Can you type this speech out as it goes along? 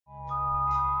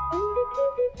Hi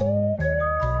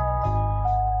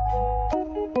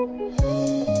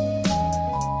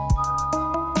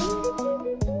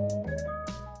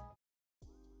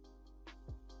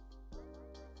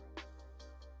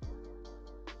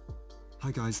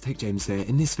guys, Tech James here.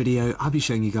 In this video, I'll be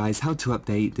showing you guys how to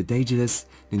update the Daedalus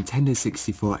Nintendo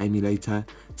 64 emulator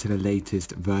to the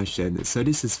latest version. So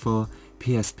this is for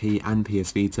PSP and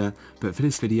PS Vita, but for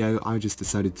this video, I just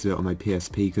decided to do it on my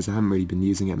PSP because I haven't really been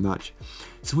using it much.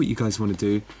 So what you guys want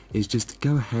to do is just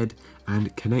go ahead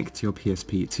and connect your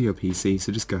PSP to your PC.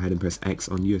 So just go ahead and press X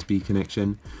on USB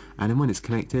connection, and then when it's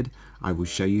connected, I will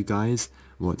show you guys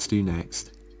what to do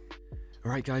next.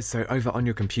 Alright guys, so over on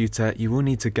your computer you will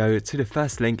need to go to the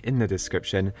first link in the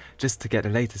description just to get the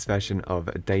latest version of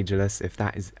Daedalus, if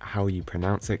that is how you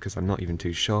pronounce it, because I'm not even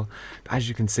too sure. But as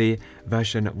you can see,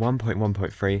 version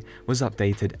 1.1.3 was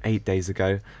updated 8 days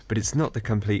ago, but it's not the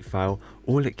complete file.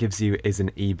 All it gives you is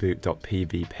an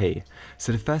eboot.pvp.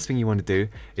 So the first thing you want to do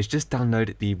is just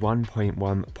download the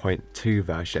 1.1.2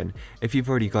 version. If you've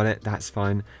already got it, that's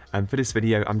fine. For this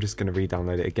video, I'm just going to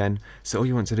re-download it again. So all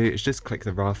you want to do is just click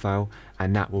the RAR file,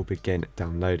 and that will begin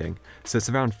downloading. So it's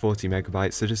around 40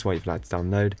 megabytes, so just wait for that to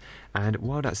download. And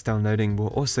while that's downloading, we're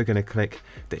also going to click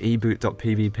the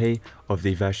eboot.pvp of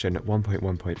the version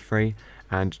 1.1.3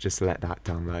 and just let that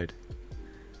download.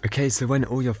 Okay, so when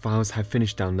all your files have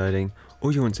finished downloading,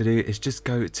 all you want to do is just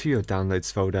go to your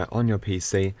downloads folder on your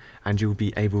PC and you'll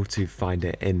be able to find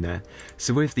it in there.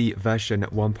 So with the version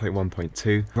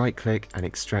 1.1.2, right click and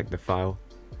extract the file,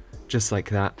 just like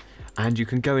that, and you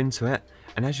can go into it.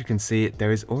 And as you can see,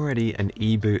 there is already an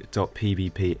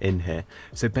eboot.pvp in here.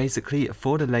 So basically,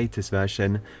 for the latest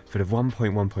version, for the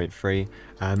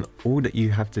 1.1.3, all that you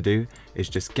have to do is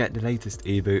just get the latest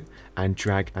eboot and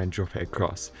drag and drop it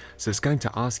across. So it's going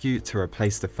to ask you to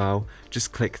replace the file,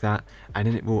 just click that, and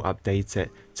then it will update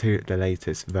it to the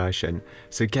latest version.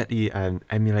 So get the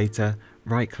emulator,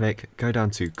 right click, go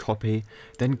down to copy,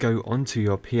 then go onto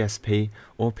your PSP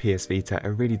or PS Vita. It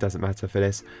really doesn't matter for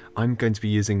this. I'm going to be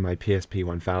using my PSP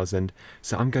 1000,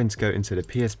 so I'm going to go into the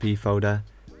PSP folder,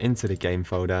 into the game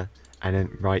folder, and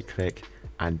then right click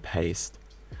and paste.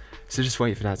 So just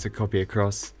wait for that to copy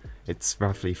across. It's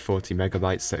roughly 40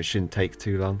 megabytes, so it shouldn't take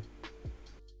too long.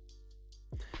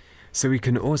 So we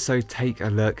can also take a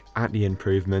look at the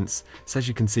improvements. So as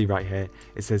you can see right here,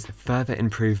 it says further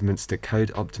improvements to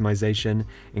code optimization,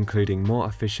 including more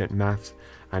efficient math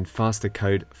and faster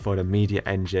code for the media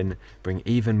engine, bring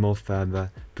even more further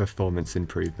performance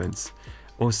improvements.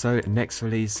 Also, next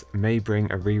release may bring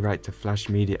a rewrite to Flash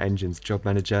Media Engine's Job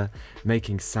Manager,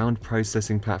 making sound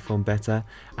processing platform better,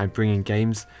 and bringing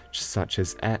games such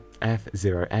as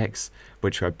F0X,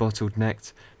 which were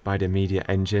bottlenecked by the media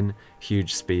engine,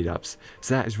 huge speed ups.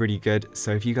 So that is really good. So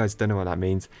if you guys don't know what that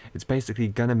means, it's basically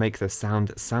gonna make the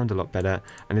sound a lot better,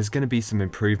 and there's gonna be some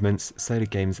improvements so the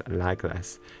games lag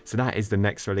less. So that is the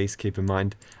next release, keep in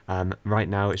mind. Right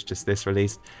now it's just this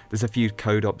release. There's a few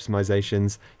code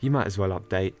optimizations you might as well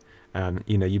update.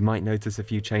 You know, you might notice a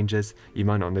few changes, you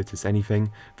might not notice anything,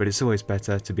 but it's always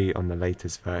better to be on the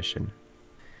latest version.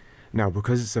 Now,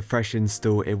 because it's a fresh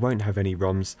install, it won't have any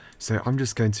ROMs, so I'm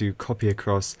just going to copy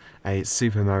across a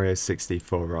Super Mario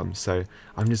 64 ROM. So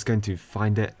I'm just going to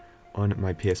find it on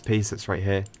my PSP, so it's right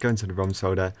here, go into the ROMs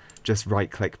folder, just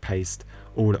right click paste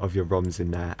all of your ROMs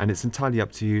in there, and it's entirely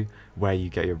up to you where you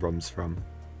get your ROMs from.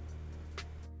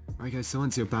 Right guys, so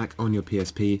once you're back on your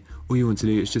PSP, all you want to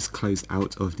do is just close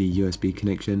out of the USB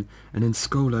connection and then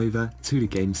scroll over to the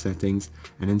game settings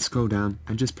and then scroll down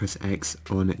and just press X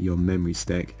on your memory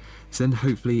stick. So then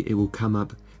hopefully it will come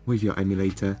up with your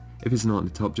emulator. If it's not on the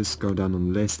top, just scroll down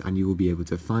on the list and you will be able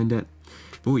to find it.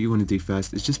 But what you want to do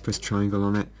first is just press triangle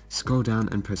on it, scroll down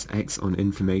and press X on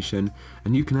information,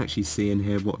 and you can actually see in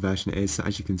here what version it is. So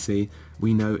as you can see,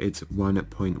 we know it's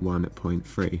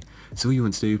 1.1.3. So all you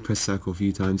want to do, press circle a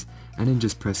few times and then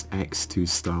just press X to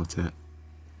start it.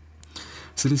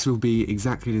 So this will be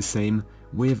exactly the same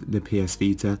with the PS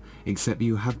Vita, except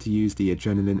you have to use the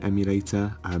Adrenaline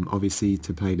emulator, obviously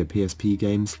to play the PSP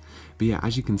games. But yeah,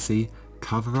 as you can see,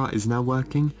 cover art is now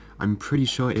working. I'm pretty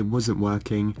sure it wasn't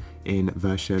working in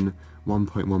version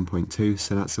 1.1.2,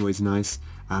 so that's always nice.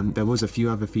 There was a few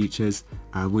other features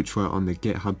which were on the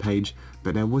GitHub page,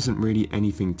 but there wasn't really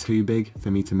anything too big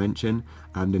for me to mention.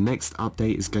 The next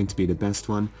update is going to be the best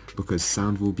one because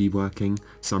sound will be working,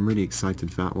 so I'm really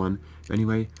excited for that one. But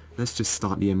anyway, let's just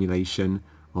start the emulation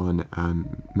on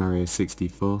Mario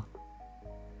 64.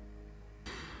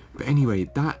 But anyway,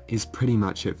 that is pretty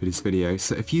much it for this video,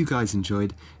 so if you guys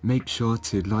enjoyed, make sure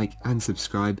to like and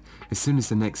subscribe. As soon as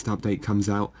the next update comes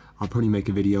out, I'll probably make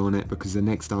a video on it because the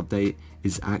next update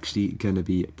is actually going to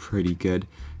be pretty good.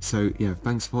 So yeah,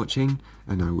 thanks for watching,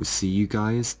 and I will see you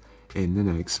guys in the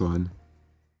next one.